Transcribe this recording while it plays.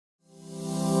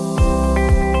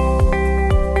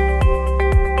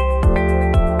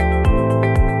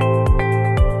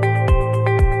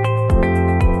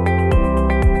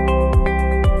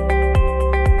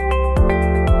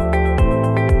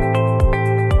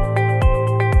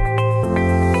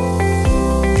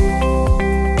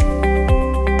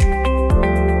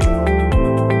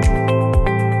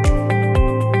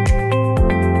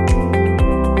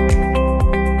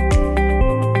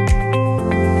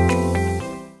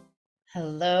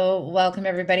Hello, welcome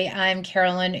everybody. I'm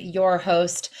Carolyn, your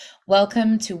host.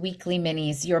 Welcome to Weekly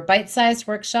Minis, your bite-sized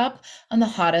workshop on the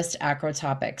hottest acro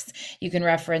topics. You can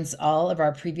reference all of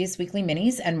our previous weekly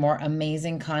minis and more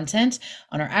amazing content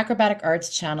on our Acrobatic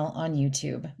Arts channel on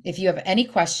YouTube. If you have any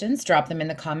questions, drop them in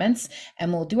the comments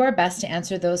and we'll do our best to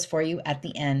answer those for you at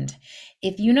the end.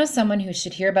 If you know someone who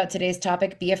should hear about today's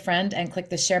topic, be a friend and click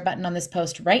the share button on this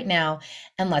post right now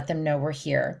and let them know we're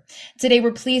here. Today,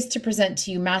 we're pleased to present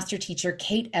to you Master Teacher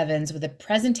Kate Evans with a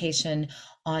presentation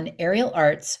on aerial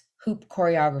arts, hoop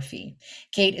choreography.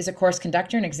 Kate is a course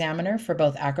conductor and examiner for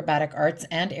both acrobatic arts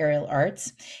and aerial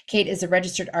arts. Kate is a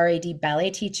registered RAD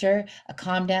ballet teacher, a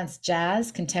comm dance,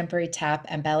 jazz, contemporary tap,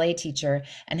 and ballet teacher,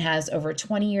 and has over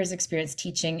 20 years experience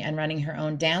teaching and running her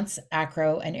own dance,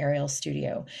 acro, and aerial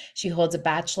studio. She holds a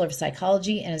Bachelor of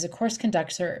Psychology and is a course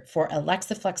conductor for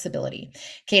Alexa Flexibility.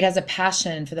 Kate has a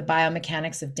passion for the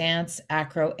biomechanics of dance,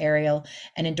 acro, aerial,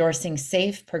 and endorsing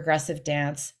safe, progressive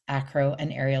dance, acro,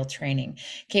 and aerial training.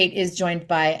 Kate is joined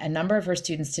by a number of her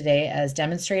students today as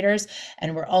demonstrators,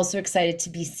 and we're also excited to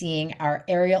be seeing our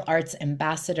aerial arts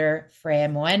ambassador, Freya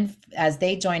Moen, as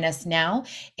they join us now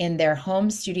in their home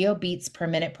studio, Beats Per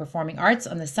Minute Performing Arts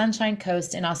on the Sunshine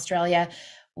Coast in Australia.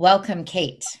 Welcome,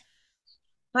 Kate.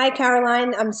 Hi,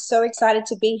 Caroline. I'm so excited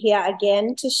to be here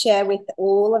again to share with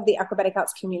all of the acrobatic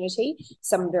arts community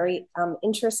some very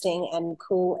interesting and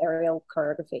cool aerial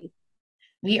choreography.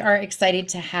 We are excited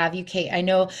to have you, Kate. I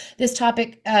know this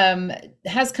topic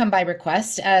has come by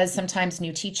request, as sometimes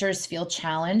new teachers feel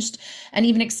challenged, and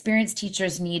even experienced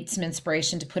teachers need some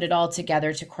inspiration to put it all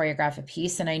together to choreograph a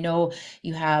piece. And I know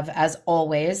you have, as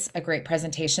always, a great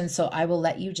presentation, so I will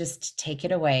let you just take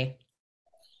it away.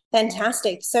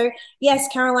 Fantastic. So, yes,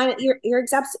 Caroline, you're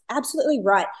absolutely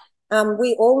right.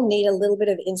 We all need a little bit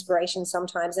of inspiration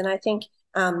sometimes, and I think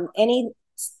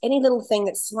any little thing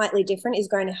that's slightly different is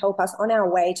going to help us on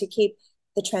our way to keep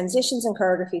the transitions and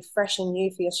choreography fresh and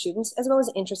new for your students, as well as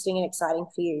interesting and exciting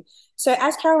for you. So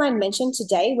as Caroline mentioned,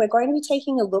 today we're going to be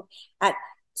taking a look at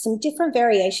some different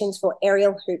variations for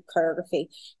aerial hoop choreography.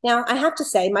 Now, I have to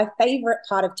say, my favorite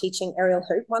part of teaching aerial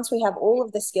hoop, once we have all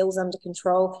of the skills under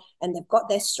control and they've got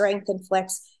their strength and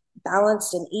flex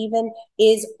balanced and even,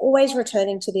 is always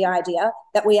returning to the idea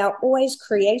that we are always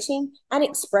creating and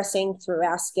expressing through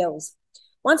our skills.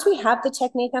 Once we have the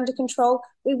technique under control,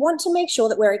 we want to make sure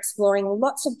that we're exploring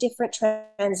lots of different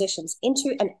transitions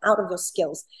into and out of your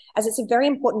skills, as it's a very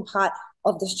important part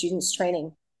of the student's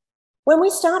training. When we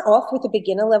start off with a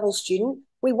beginner level student,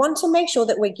 we want to make sure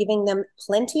that we're giving them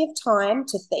plenty of time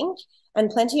to think and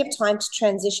plenty of time to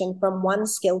transition from one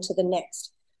skill to the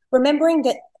next. Remembering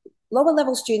that lower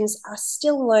level students are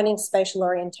still learning spatial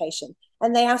orientation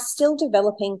and they are still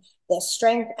developing their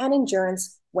strength and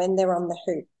endurance when they're on the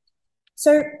hoop.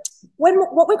 So what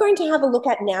we're going to have a look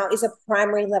at now is a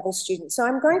primary level student. So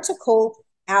I'm going to call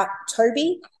out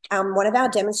Toby, one of our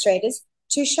demonstrators,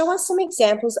 to show us some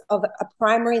examples of a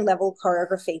primary level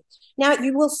choreography. Now,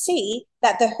 you will see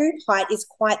that the hoop height is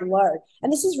quite low,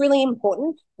 and this is really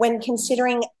important when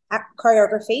considering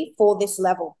choreography for this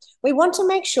level. We want to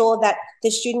make sure that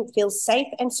the student feels safe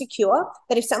and secure,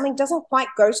 that if something doesn't quite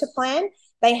go to plan,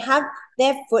 they have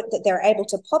their foot that they're able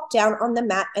to pop down on the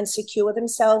mat and secure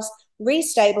themselves,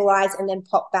 restabilize, and then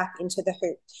pop back into the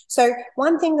hoop. So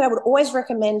one thing that I would always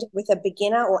recommend with a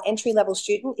beginner or entry-level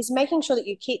student is making sure that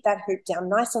you keep that hoop down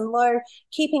nice and low,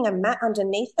 keeping a mat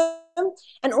underneath them,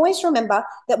 and always remember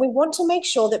that we want to make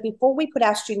sure that before we put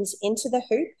our students into the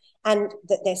hoop and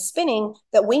that they're spinning,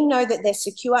 that we know that they're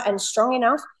secure and strong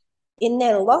enough in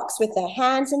their locks with their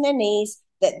hands and their knees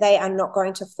that they are not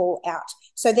going to fall out.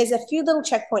 So there's a few little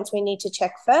checkpoints we need to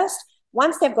check first.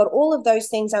 Once they've got all of those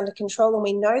things under control and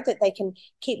we know that they can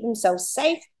keep themselves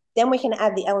safe, then we can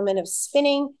add the element of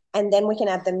spinning, and then we can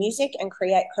add the music and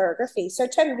create choreography. So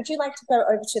Toby, would you like to go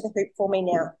over to the hoop for me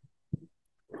now?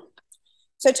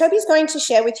 So Toby's going to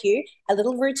share with you a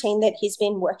little routine that he's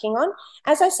been working on.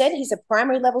 As I said, he's a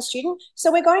primary level student.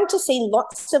 So we're going to see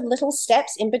lots of little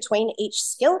steps in between each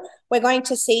skill. We're going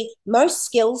to see most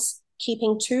skills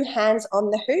keeping two hands on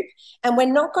the hoop, and we're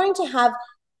not going to have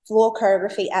floor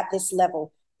choreography at this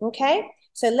level. Okay,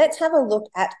 so let's have a look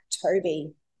at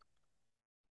Toby.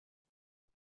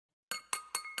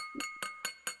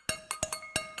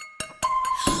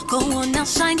 Go on now,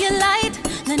 shine your light.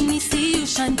 Let me see you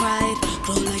shine bright.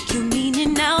 Roll like you mean it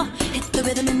now. Hit the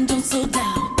rhythm and don't slow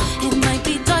down. It might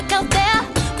be dark out there,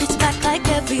 pitch black like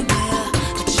everywhere,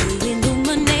 but you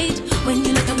illuminate when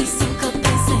you look at me, sync up and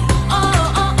sing.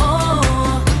 Oh, oh, oh,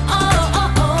 oh, oh,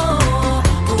 oh, oh,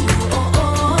 oh,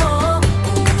 oh,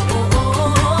 oh,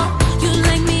 oh, oh. You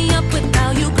light me up with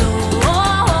how you glow.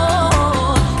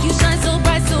 You shine so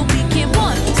bright, so we can't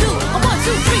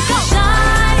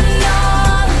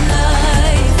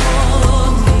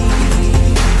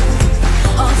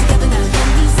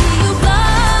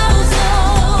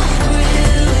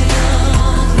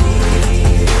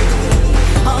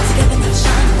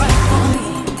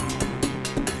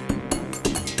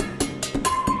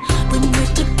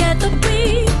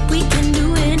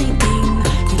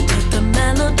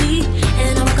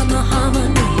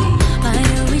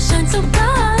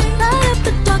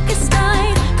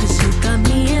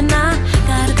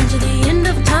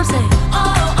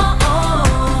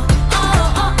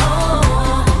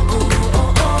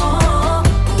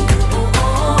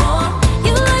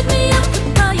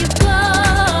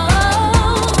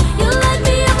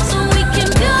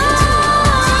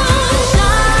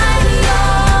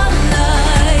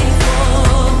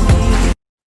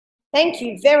Thank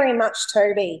you very much,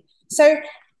 Toby. So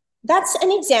that's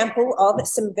an example of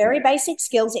some very basic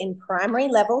skills in primary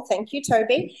level, thank you,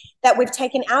 Toby, that we've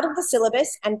taken out of the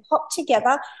syllabus and popped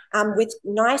together with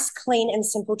nice, clean and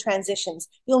simple transitions.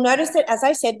 You'll notice that, as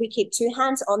I said, we keep two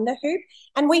hands on the hoop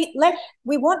and we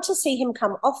want to see him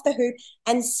come off the hoop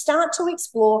and start to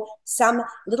explore some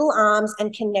little arms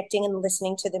and connecting and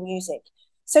listening to the music.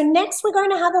 So next we're going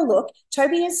to have a look.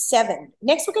 Toby is 7.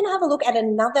 Next we're going to have a look at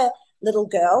another little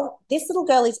girl. This little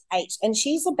girl is 8 and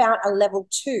she's about a level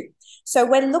 2. So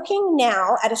we're looking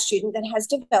now at a student that has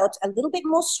developed a little bit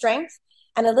more strength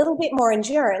and a little bit more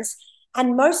endurance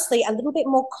and mostly a little bit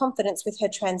more confidence with her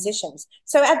transitions.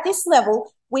 So at this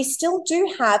level, we still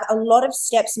do have a lot of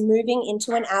steps moving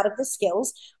into and out of the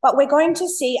skills, but we're going to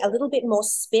see a little bit more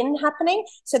spin happening.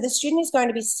 So the student is going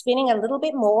to be spinning a little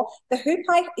bit more. The hoop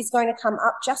height is going to come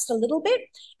up just a little bit,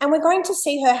 and we're going to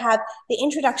see her have the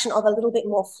introduction of a little bit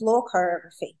more floor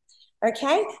choreography.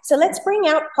 Okay, so let's bring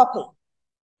out Poppy.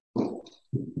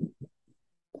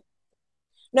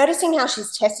 Noticing how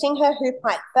she's testing her hoop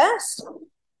height first,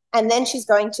 and then she's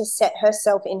going to set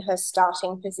herself in her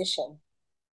starting position.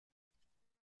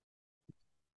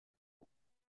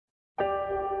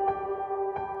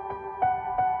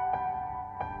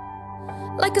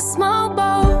 Like a small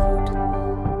boat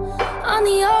on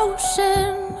the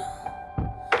ocean,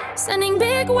 sending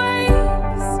big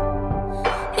waves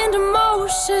into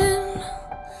motion.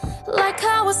 Like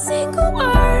how a single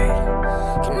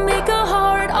word can make a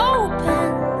heart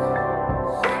open.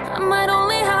 I might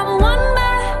only have one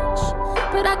match,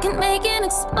 but I can make an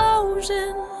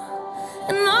explosion.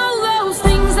 And all those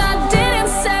things I didn't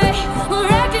say were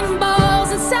wrecking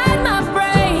balls inside my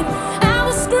brain. I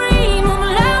will scream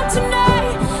loud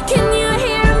tonight. Can you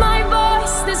hear my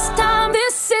voice this time?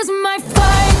 This is my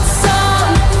fight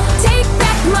song. Take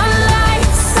back my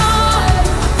life song.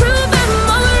 Prove I'm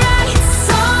alright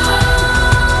song.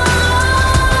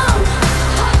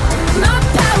 My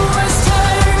power's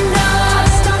turned on.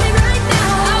 Starting right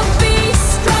now. I'll be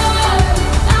strong.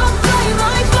 I'll play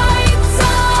my fight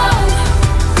song.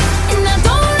 And I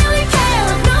don't really care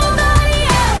if nobody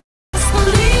else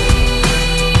believes,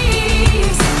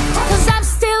 'cause I've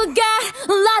still got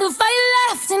a lot of fight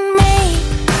left in me.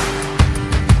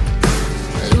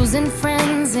 Losing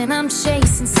friends and I'm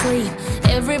chasing sleep.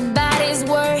 Everybody's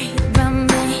worried about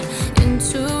me. In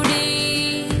too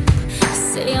deep.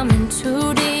 Say I'm in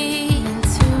too deep.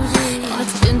 Oh,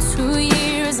 it's been 2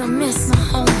 years, I miss my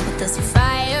home, but there's a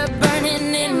fire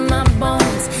burning in my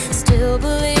bones. Still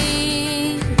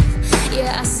believe,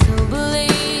 yeah, I still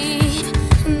believe.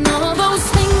 And all those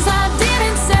things I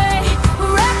didn't say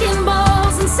were wrecking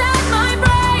balls inside my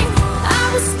brain. I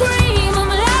will scream, I'm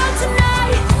loud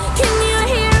tonight. Can you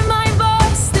hear my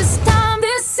voice this time?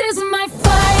 This is my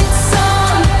fight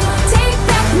song. Take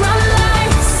back my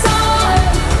life song.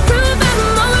 Prove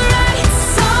I'm alright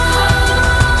song.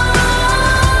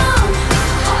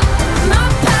 My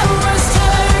power's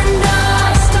turned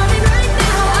on. Starting right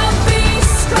now. I'll be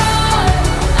strong.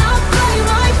 I'll play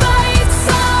my fight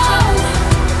song.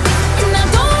 And I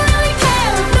don't really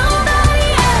care if nobody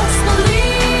else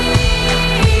believes,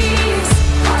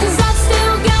 'cause I've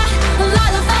still got a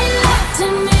lot of fight left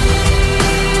in me.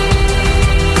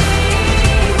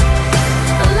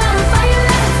 A lot of fight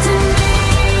left in me.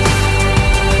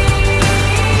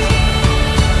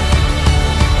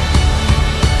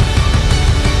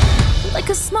 Like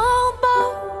a small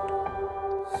boat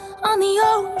on the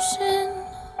ocean,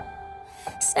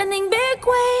 sending big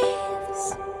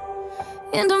waves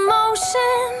into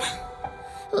motion.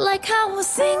 Like how a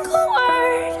single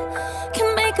word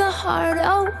can make a heart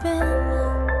open.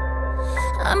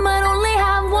 I might only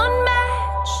have one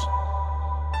match,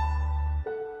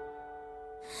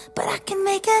 but I can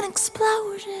make an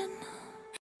explosion.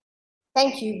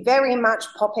 Thank you very much,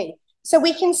 Poppy. So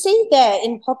we can see there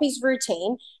in Poppy's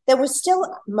routine, there were still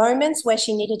moments where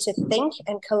she needed to think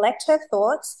and collect her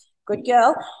thoughts, good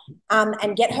girl,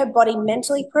 and get her body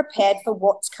mentally prepared for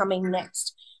what's coming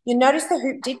next. You notice the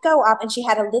hoop did go up and she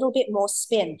had a little bit more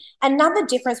spin. Another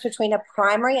difference between a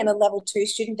primary and a level 2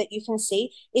 student that you can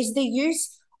see is the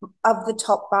use of the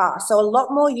top bar. So a lot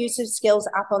more use of skills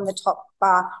up on the top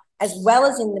bar as well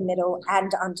as in the middle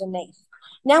and underneath.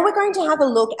 Now we're going to have a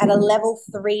look at a level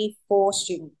 3-4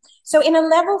 student. So in a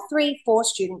level 3-4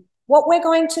 student, what we're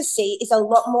going to see is a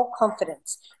lot more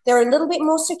confidence. They're a little bit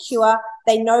more secure.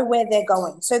 They know where they're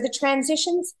going. So the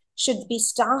transitions should be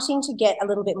starting to get a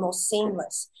little bit more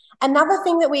seamless. Another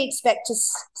thing that we expect to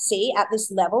see at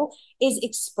this level is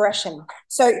expression.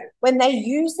 So when they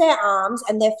use their arms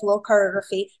and their floor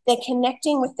choreography, they're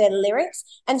connecting with their lyrics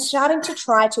and starting to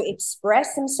try to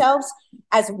express themselves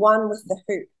as one with the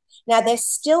hoop. Now, they're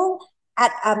still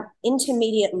at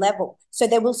intermediate level. So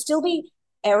there will still be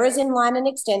errors in line and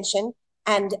extension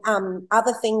and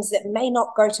other things that may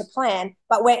not go to plan,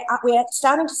 but we're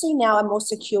starting to see now a more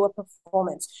secure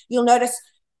performance. You'll notice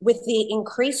with the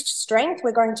increased strength,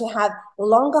 we're going to have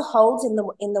longer holds in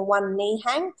the one knee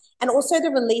hang and also the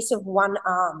release of one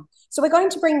arm. So we're going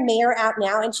to bring Mia out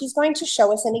now, and she's going to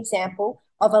show us an example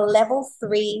of a level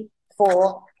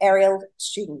 3/4 aerial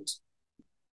student.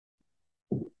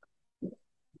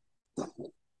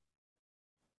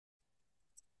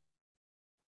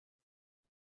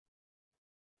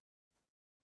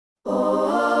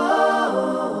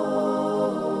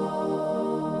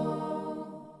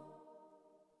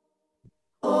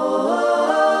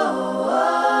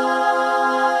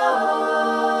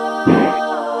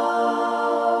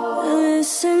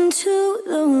 Listen to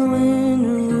the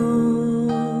wind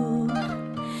roar,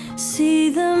 see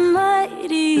the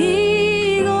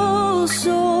mighty eagles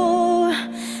soar,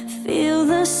 feel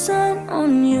the sun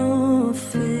on your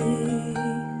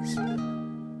face,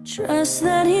 trust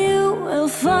that you will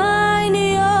find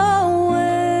your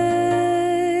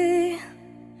way.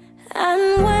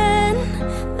 And when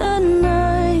the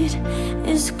night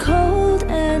is cold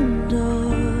and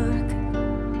dark,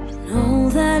 know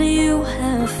that you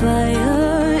have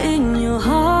fire in your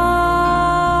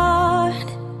heart.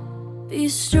 Be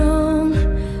strong,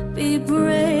 be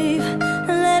brave,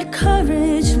 let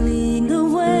courage lead the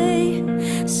way.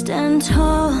 Stand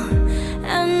tall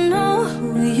and know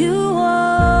who you are.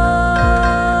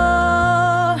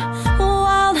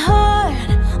 Wild heart,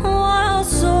 wild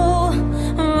soul,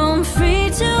 roam free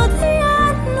to the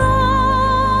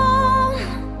unknown.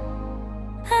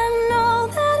 And know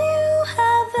that you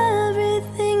have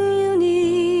everything you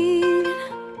need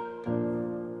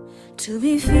to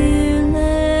be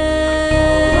fearless.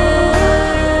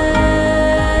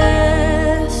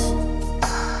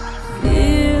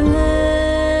 Fearless.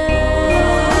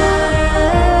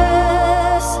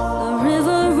 The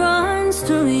river runs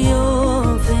through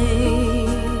your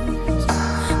veins.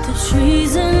 The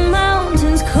trees and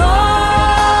mountains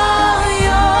call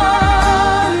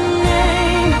your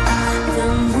name. The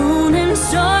moon and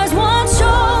stars watch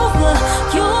over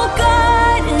your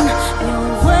guiding your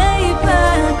way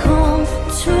back home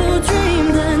to dream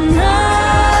the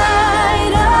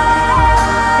night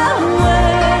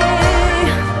away.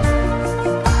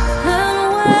 And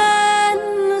when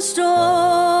the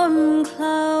storm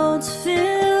clouds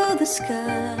fill the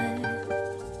sky,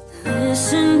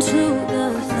 listen to the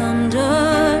thunder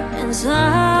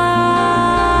inside.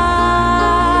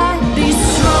 Be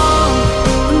strong,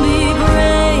 be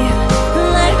brave,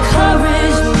 let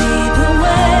courage lead the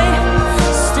way.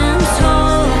 Stand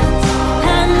tall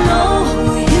and know who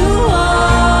you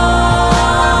are.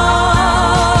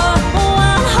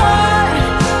 Wild heart,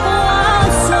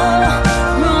 wild soul,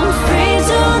 roam free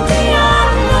to the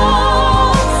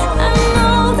unknown. And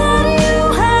know that you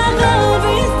have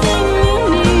everything you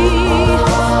need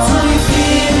to be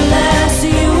fearless.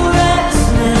 You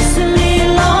restlessly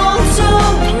long to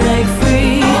break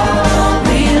free,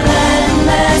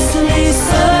 relentlessly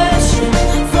searching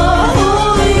for who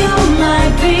you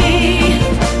might be.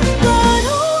 But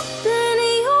open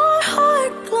your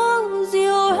heart, close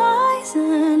your eyes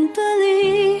and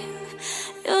believe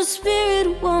your spirit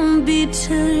won't be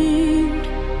tamed.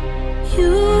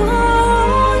 You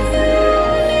are all you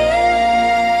need.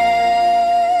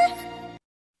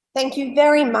 Thank you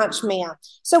very much, Mia.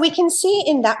 So we can see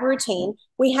in that routine,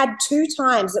 we had 2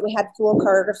 times that we had floor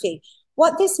choreography.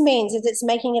 What this means is it's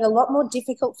making it a lot more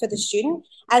difficult for the student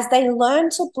as they learn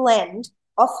to blend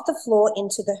off the floor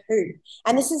into the hoop.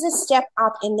 And this is a step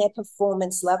up in their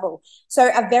performance level. So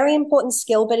a very important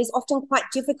skill, but is often quite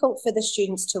difficult for the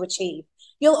students to achieve.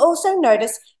 You'll also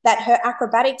notice that her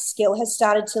acrobatic skill has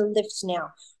started to lift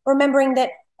now, remembering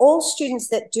that all students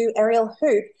that do aerial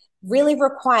hoop really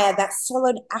require that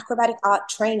solid acrobatic art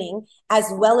training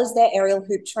as well as their aerial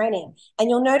hoop training. And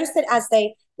you'll notice that as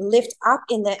they lift up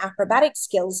in their acrobatic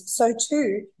skills, so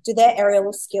too do their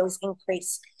aerial skills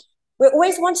increase. We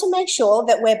always want to make sure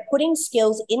that we're putting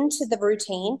skills into the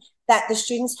routine that the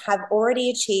students have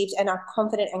already achieved and are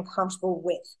confident and comfortable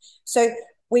with. So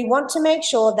we want to make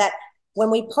sure that when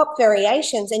we pop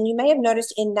variations, and you may have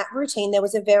noticed in that routine, there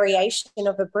was a variation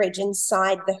of a bridge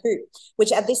inside the hoop,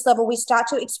 which at this level, we start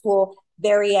to explore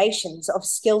variations of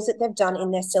skills that they've done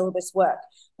in their syllabus work.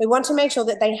 We want to make sure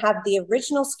that they have the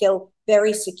original skill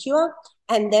very secure,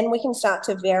 and then we can start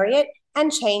to vary it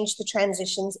and change the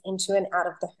transitions into and out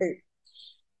of the hoop.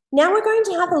 Now we're going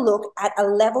to have a look at a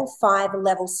level 5,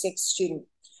 level 6 student.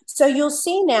 So you'll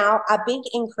see now a big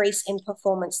increase in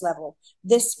performance level.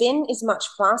 The spin is much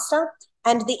faster.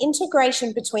 And the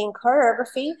integration between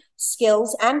choreography,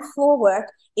 skills, and floor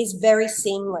work is very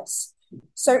seamless.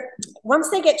 So once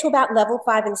they get to about level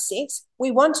 5 and 6,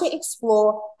 we want to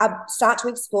start to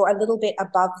explore a little bit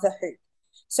above the hoop.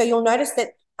 So you'll notice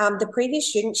that the previous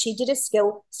student, she did a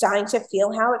skill starting to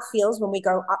feel how it feels when we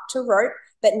go up to rope,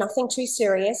 but nothing too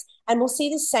serious. And we'll see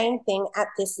the same thing at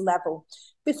this level.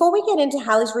 Before we get into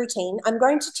Hallie's routine, I'm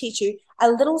going to teach you a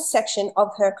little section of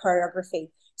her choreography.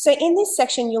 So in this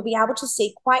section, you'll be able to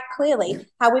see quite clearly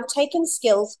how we've taken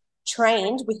skills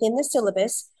trained within the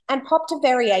syllabus and popped a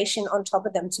variation on top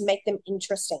of them to make them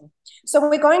interesting. So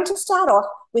we're going to start off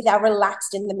with our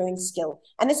relaxed in the moon skill.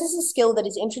 And this is a skill that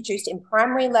is introduced in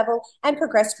primary level and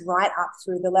progressed right up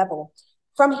through the level.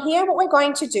 From here, what we're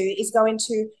going to do is go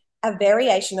into a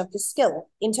variation of the skill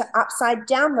into upside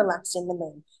down relaxed in the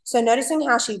moon. So noticing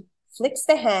how she flicks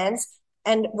the hands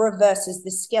and reverses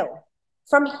the skill.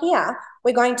 From here,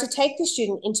 we're going to take the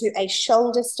student into a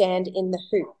shoulder stand in the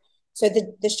hoop. So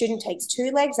the student takes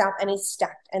 2 legs up and is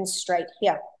stacked and straight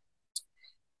here.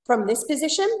 From this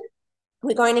position,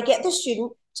 we're going to get the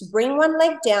student to bring 1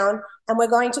 leg down, and we're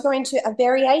going to go into a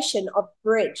variation of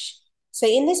bridge. So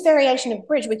in this variation of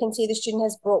bridge, we can see the student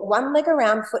has brought 1 leg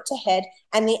around foot to head,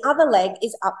 and the other leg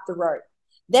is up the rope.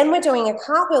 Then we're doing a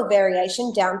cartwheel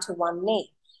variation down to 1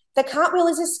 knee. The cartwheel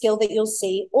is a skill that you'll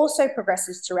see also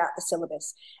progresses throughout the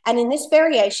syllabus. And in this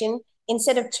variation,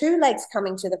 instead of 2 legs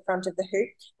coming to the front of the hoop,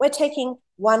 we're taking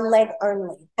 1 leg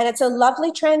only. And it's a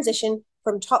lovely transition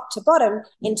from top to bottom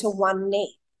into 1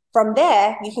 knee. From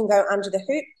there, you can go under the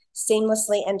hoop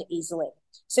seamlessly and easily.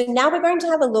 So now we're going to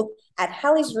have a look at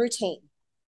Hallie's routine.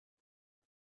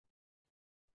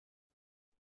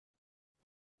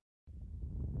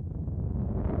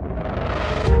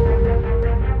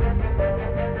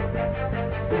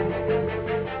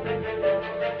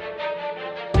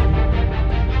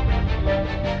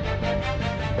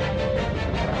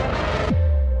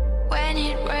 When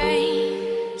it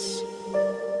rains,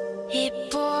 it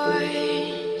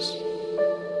pours.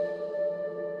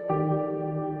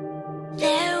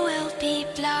 There will be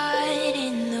blood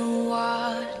in the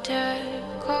water,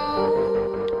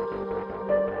 cold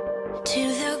to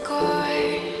the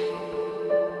core.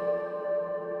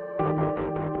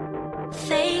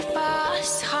 They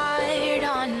pass hard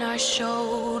on our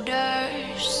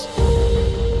shoulders.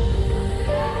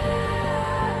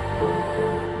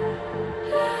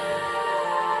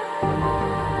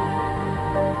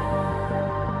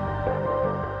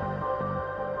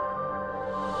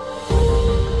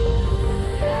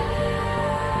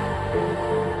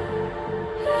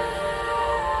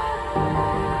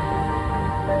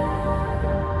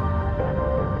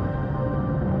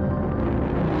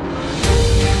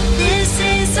 This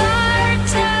is our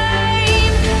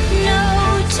time,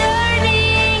 no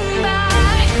turning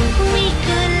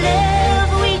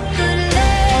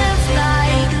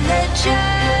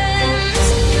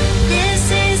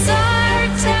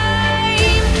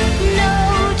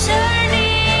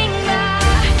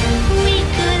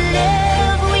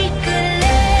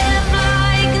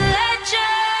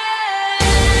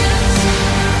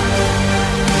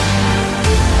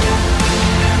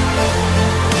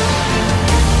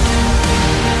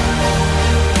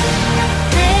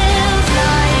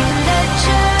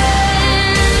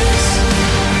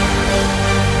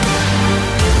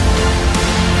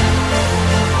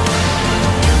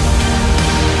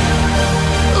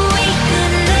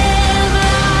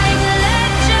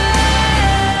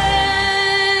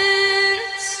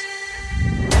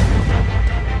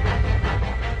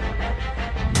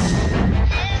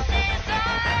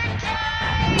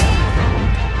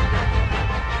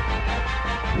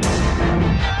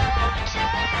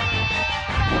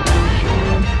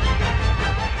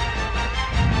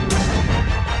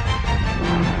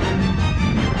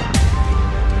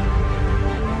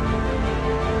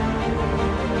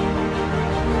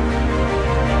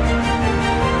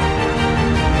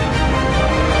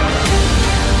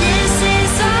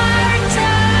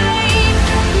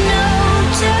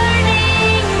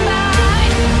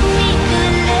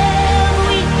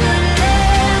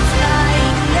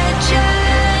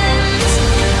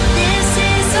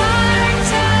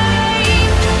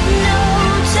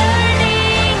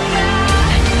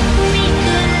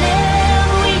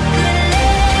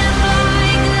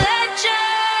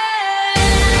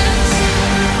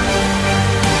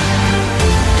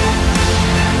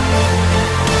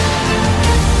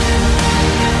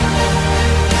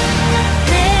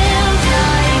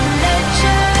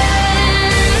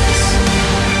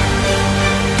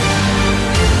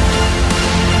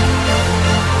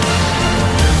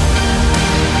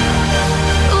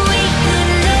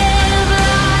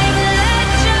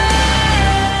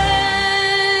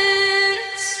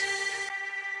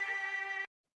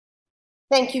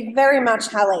Thank you very much,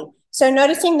 Hallie. So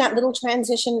noticing that little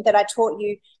transition that I taught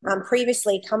you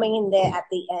previously coming in there at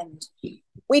the end.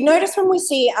 We notice when we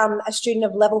see a student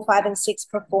of level 5 and 6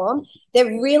 perform,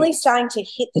 they're really starting to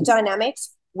hit the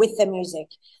dynamics with the music.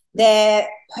 Their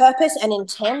purpose and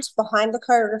intent behind the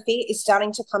choreography is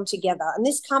starting to come together. And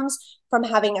this comes from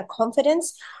having a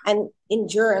confidence and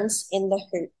endurance in the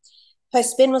hoop. Her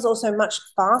spin was also much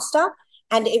faster,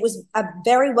 and it was a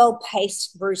very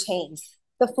well-paced routine.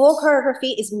 The floor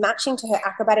choreography is matching to her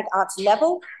acrobatic arts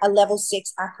level, a level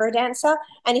 6 acro dancer,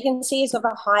 and you can see it's of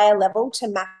a higher level to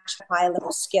match higher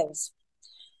level skills.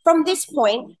 From this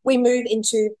point, we move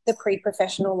into the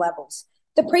pre-professional levels.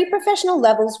 The pre-professional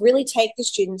levels really take the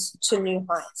students to new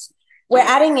heights. We're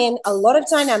adding in a lot of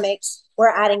dynamics, we're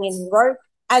adding in rope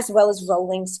as well as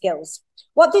rolling skills.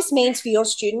 What this means for your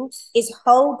student is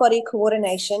whole body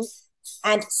coordination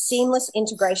and seamless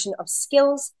integration of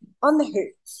skills on the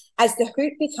hoop, as the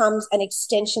hoop becomes an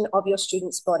extension of your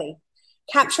student's body.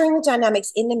 Capturing the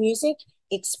dynamics in the music,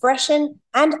 expression,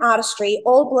 and artistry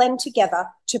all blend together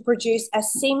to produce a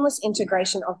seamless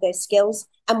integration of their skills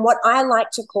and what I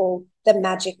like to call the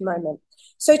magic moment.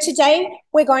 So today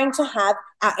we're going to have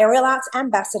our aerial arts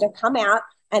ambassador come out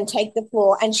and take the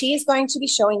floor, and she is going to be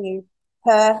showing you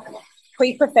her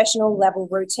pre-professional level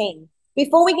routine.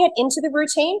 Before we get into the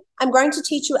routine, I'm going to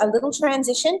teach you a little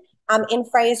transition in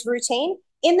Freya's routine.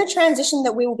 In the transition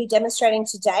that we will be demonstrating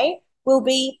today, we'll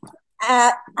be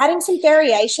adding some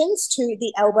variations to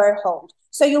the elbow hold.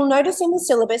 So you'll notice in the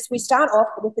syllabus, we start off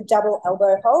with the double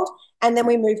elbow hold, and then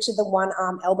we move to the one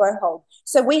arm elbow hold.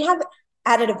 So we have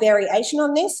added a variation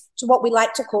on this to what we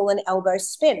like to call an elbow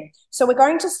spin. So we're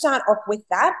going to start off with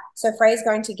that. So Freya's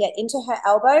going to get into her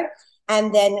elbow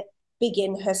and then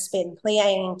begin her spin,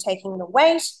 plie, taking the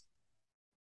weight.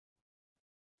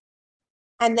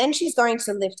 And then she's going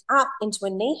to lift up into a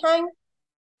knee hang.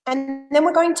 And then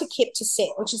we're going to kip to sit,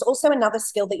 which is also another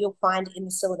skill that you'll find in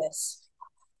the syllabus.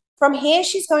 From here,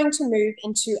 she's going to move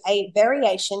into a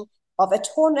variation of a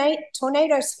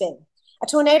tornado spin. A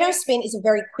tornado spin is a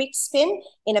very quick spin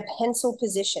in a pencil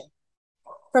position.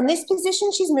 From this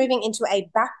position, she's moving into a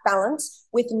back balance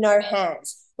with no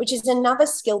hands, which is another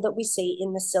skill that we see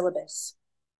in the syllabus.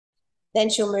 Then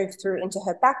she'll move through into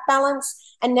her back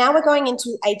balance. And now we're going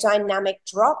into a dynamic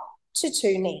drop to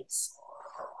 2 knees.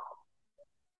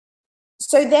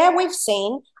 So there we've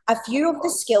seen a few of the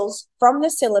skills from the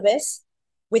syllabus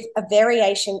with a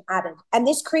variation added. And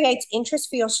this creates interest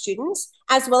for your students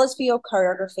as well as for your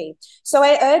choreography. So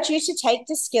I urge you to take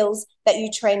the skills that you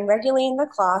train regularly in the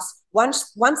class.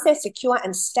 Once they're secure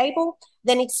and stable,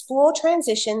 then explore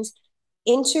transitions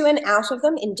into and out of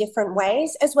them in different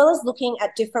ways, as well as looking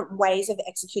at different ways of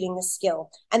executing the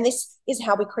skill. And this is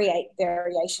how we create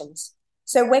variations.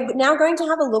 So we're now going to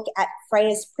have a look at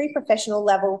Freya's pre-professional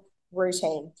level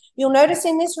routine. You'll notice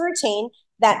in this routine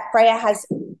that Freya has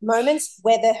moments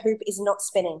where the hoop is not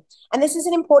spinning. And this is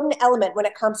an important element when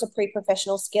it comes to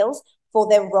pre-professional skills for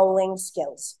their rolling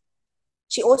skills.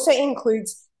 She also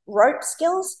includes rope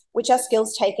skills, which are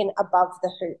skills taken above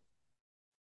the hoop.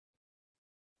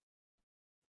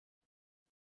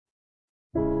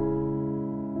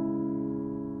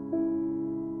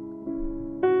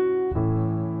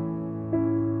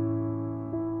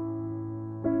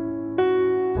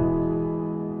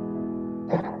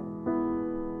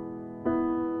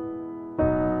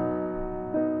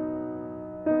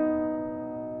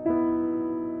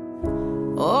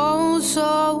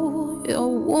 So your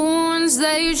wounds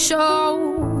they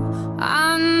show,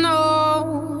 I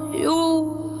know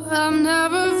you have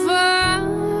never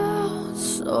felt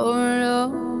so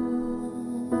low.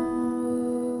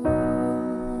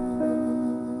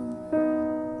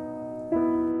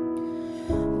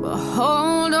 But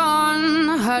hold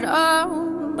on, head up,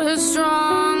 be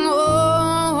strong.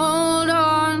 Oh,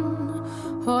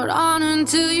 hold on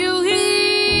until you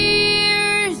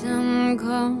hear them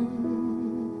come.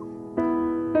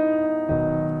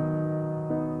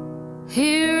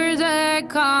 Here they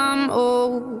come,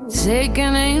 oh. Take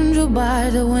an angel by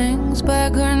the wings,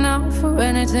 beg her now for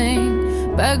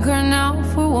anything, beg her now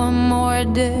for one more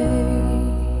day.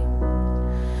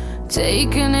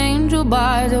 Take an angel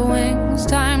by the wings,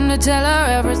 time to tell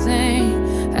her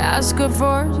everything, ask her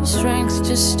for the strength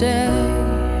to stay.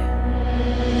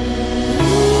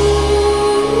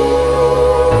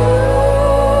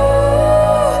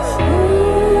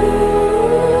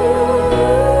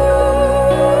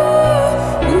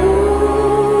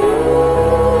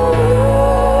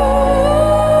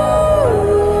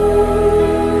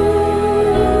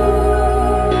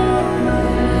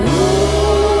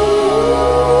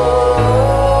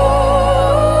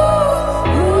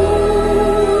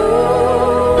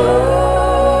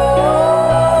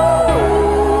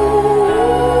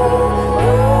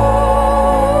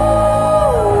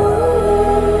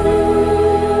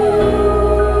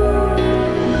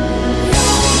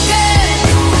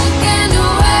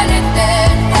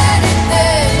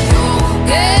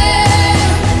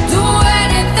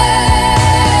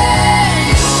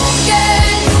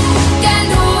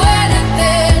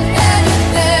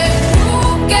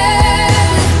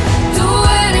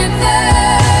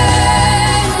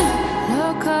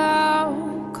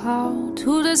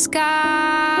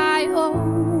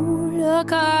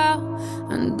 work out,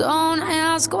 and don't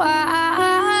ask why.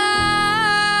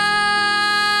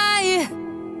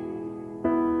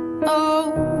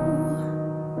 Oh,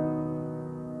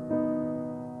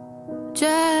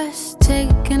 just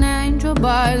take an angel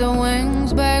by the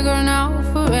wings, beg her now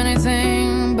for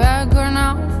anything, beg her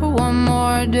now for one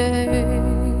more day.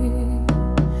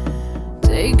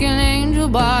 Take an angel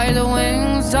by the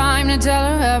wings, time to tell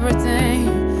her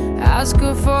everything, ask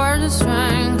her for the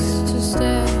strength to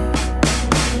stay.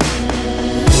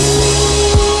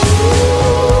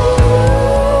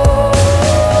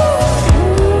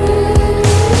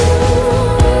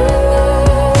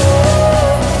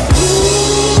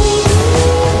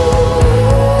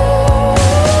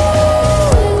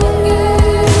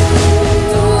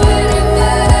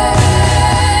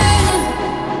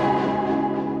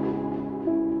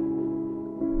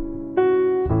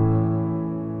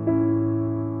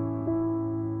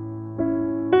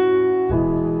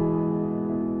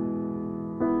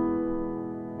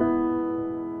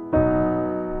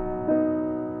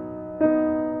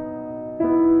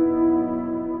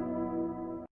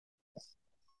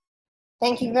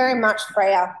 Thank you very much,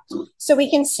 Freya. So we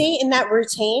can see in that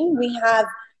routine, we have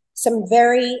some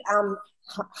very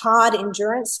hard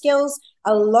endurance skills,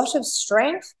 a lot of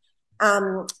strength,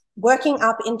 working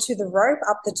up into the rope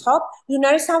up the top. You'll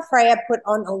notice how Freya put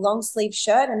on a long sleeve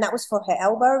shirt, and that was for her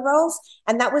elbow rolls,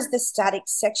 and that was the static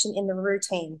section in the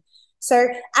routine. So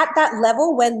at that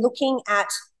level, we're looking at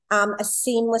a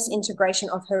seamless integration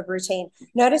of her routine.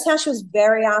 Notice how she was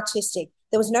very artistic.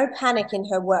 There was no panic in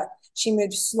her work. She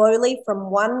moved slowly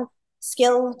from one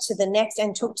skill to the next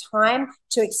and took time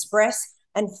to express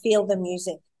and feel the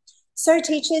music. So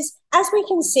teachers, as we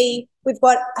can see, we've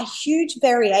got a huge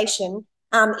variation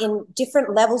in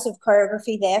different levels of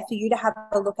choreography there for you to have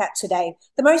a look at today.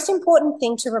 The most important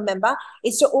thing to remember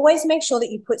is to always make sure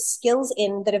that you put skills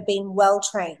in that have been well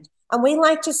trained. And we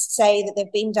like to say that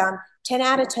they've been done 10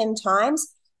 out of 10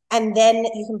 times, and then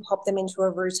you can pop them into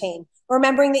a routine.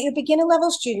 Remembering that your beginner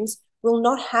level students will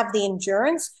not have the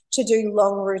endurance to do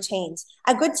long routines.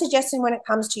 A good suggestion when it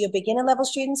comes to your beginner level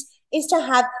students is to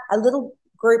have a little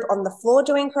group on the floor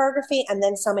doing choreography and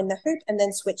then some in the hoop and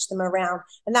then switch them around.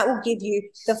 And that will give you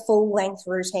the full length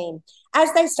routine.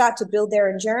 As they start to build their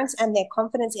endurance and their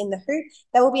confidence in the hoop,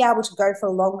 they will be able to go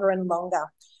for longer and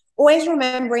longer. Always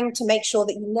remembering to make sure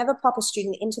that you never pop a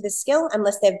student into the skill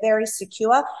unless they're very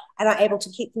secure and are able to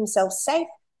keep themselves safe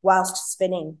whilst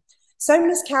spinning. So,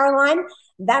 Miss Caroline,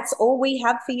 that's all we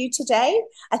have for you today.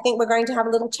 I think we're going to have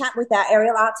a little chat with our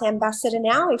aerial arts ambassador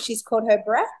now, if she's caught her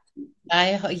breath.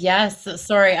 Yes,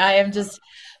 sorry. I am just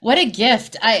what a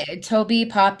gift. Toby,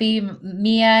 Poppy,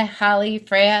 Mia, Hallie,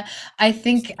 Freya. I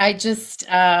think I just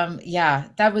yeah,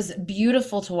 that was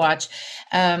beautiful to watch.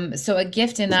 So a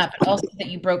gift in that, but also that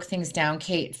you broke things down,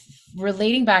 Kate,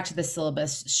 relating back to the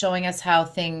syllabus, showing us how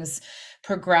things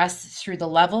progress through the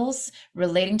levels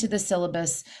relating to the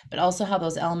syllabus, but also how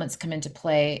those elements come into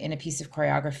play in a piece of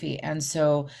choreography. And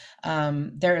so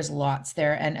there is lots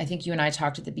there. And I think you and I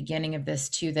talked at the beginning of this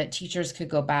too, that teachers could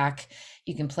go back.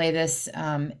 You can play this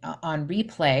on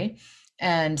replay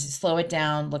and slow it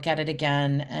down, look at it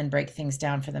again, and break things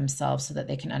down for themselves so that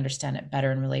they can understand it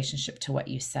better in relationship to what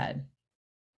you said.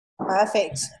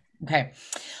 Perfect. Okay,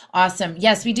 awesome.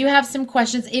 Yes, we do have some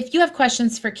questions. If you have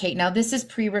questions for Kate, now this is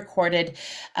pre-recorded.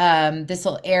 This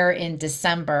will air in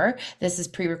December. This is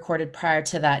pre-recorded prior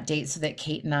to that date so that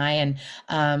Kate and I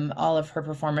and all of her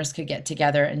performers could get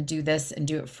together and do this and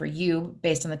do it for you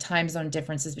based on the time zone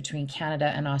differences between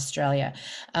Canada and Australia.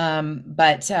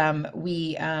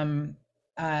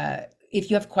 If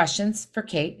you have questions for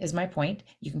Kate, is my point,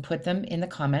 you can put them in the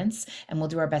comments and we'll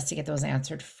do our best to get those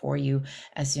answered for you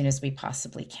as soon as we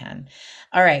possibly can.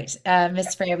 All right,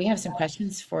 Miss Freya, we have some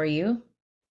questions for you.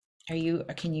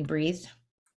 Can you breathe?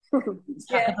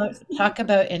 Talk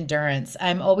about endurance.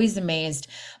 I'm always amazed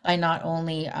by not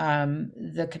only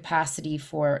the capacity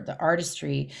for the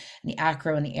artistry and the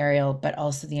acro and the aerial, but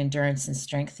also the endurance and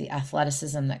strength, the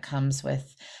athleticism that comes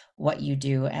with what you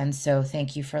do. And so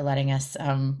thank you for letting us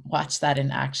watch that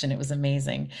in action. It was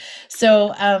amazing.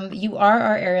 So you are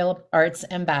our aerial arts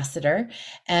ambassador.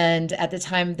 And at the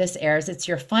time this airs, it's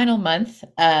your final month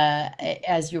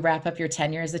as you wrap up your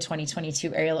tenure as the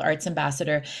 2022 aerial arts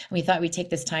ambassador. And we thought we'd take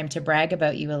this time to brag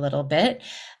about you a little bit.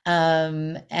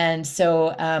 And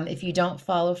so if you don't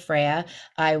follow Freya,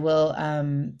 I will,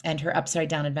 and her Upside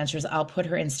Down Adventures, I'll put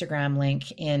her Instagram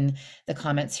link in the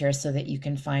comments here so that you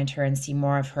can find her and see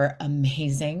more of her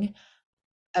amazing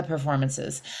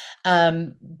performances.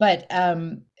 Freya,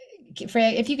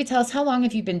 if you could tell us, how long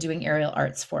have you been doing aerial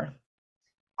arts for?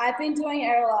 I've been doing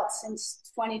aerial arts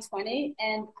since 2020,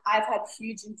 and I've had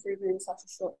huge improvement in such a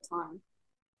short time.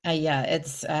 Yeah,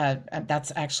 it's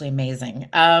that's actually amazing.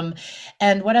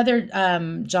 And what other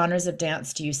genres of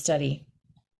dance do you study?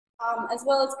 As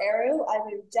well as aerial, I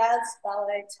do jazz,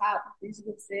 ballet, tap,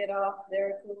 musical theatre,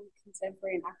 lyrical,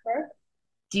 contemporary, and acro.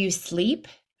 Do you sleep?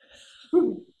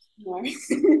 No.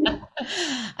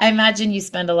 I imagine you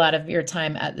spend a lot of your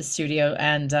time at the studio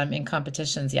and in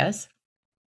competitions, yes?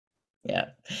 Yeah.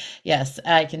 Yes,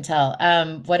 I can tell.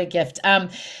 What a gift. And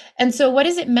so what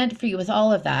has it meant for you with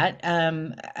all of that?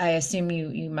 I assume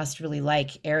you must really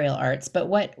like aerial arts, but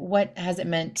what has it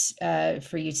meant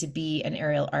for you to be an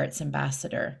aerial arts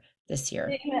ambassador this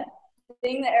year?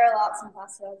 Being the aerial arts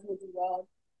ambassador of the world,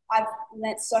 I've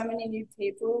met so many new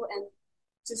people and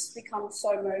just become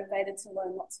so motivated to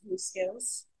learn lots of new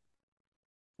skills.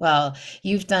 Well,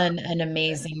 you've done an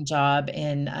amazing job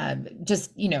in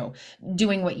just,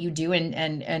 doing what you do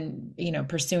and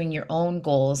pursuing your own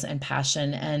goals and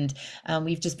passion. And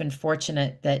we've just been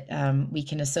fortunate that we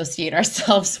can associate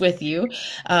ourselves with you.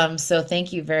 So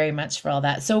thank you very much for all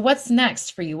that. So what's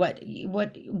next for you?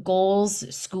 What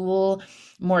goals, school,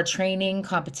 more training,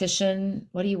 competition?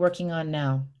 What are you working on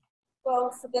now?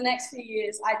 Well, for the next few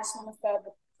years, I just want to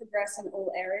further progress in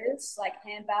all areas like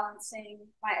hand balancing,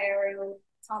 my aerial,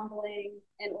 tumbling,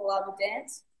 and all other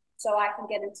dance. So I can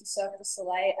get into Cirque du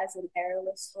Soleil as an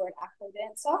aerialist or an acro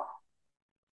dancer,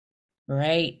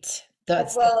 Right. as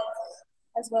That's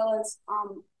well as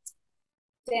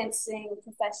dancing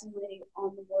professionally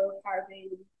on the Royal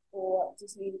Caribbean or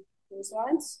Disney cruise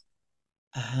lines.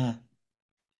 uh-huh.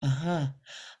 Uh-huh.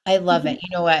 I love it. You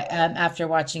know what? After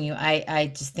watching you,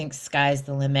 I just think sky's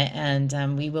the limit,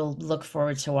 and we will look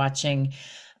forward to watching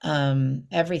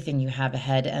everything you have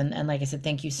ahead. And like I said,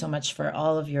 thank you so much for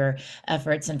all of your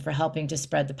efforts and for helping to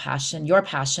spread the passion, your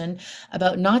passion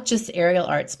about not just aerial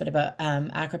arts, but about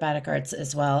acrobatic arts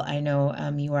as well. I know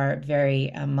you are a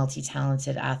very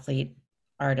multi-talented athlete,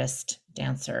 artist,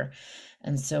 dancer.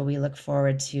 And so we look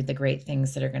forward to the great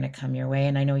things that are going to come your way.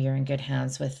 And I know you're in good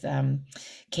hands with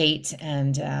Kate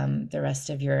and the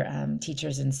rest of your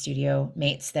teachers and studio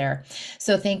mates there.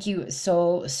 So thank you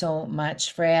so, so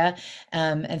much, Freya.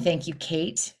 And thank you,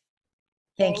 Kate.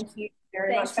 Thank you. Thank you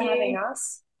very Thank much for having you.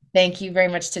 us. Thank you very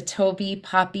much to Toby,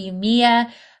 Poppy,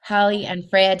 Mia, Holly, and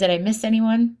Freya. Did I miss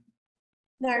anyone?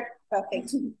 No,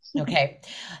 perfect. Okay.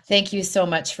 Thank you so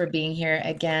much for being here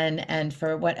again and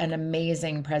for what an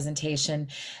amazing presentation.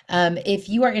 If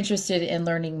you are interested in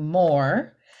learning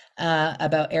more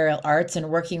about aerial arts and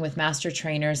working with master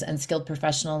trainers and skilled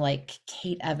professional like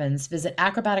Kate Evans, visit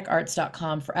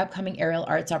acrobaticarts.com for upcoming aerial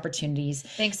arts opportunities.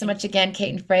 Thanks so much again,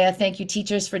 Kate and Freya. Thank you,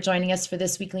 teachers, for joining us for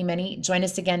this weekly mini. Join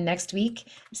us again next week.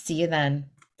 See you then.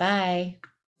 Bye.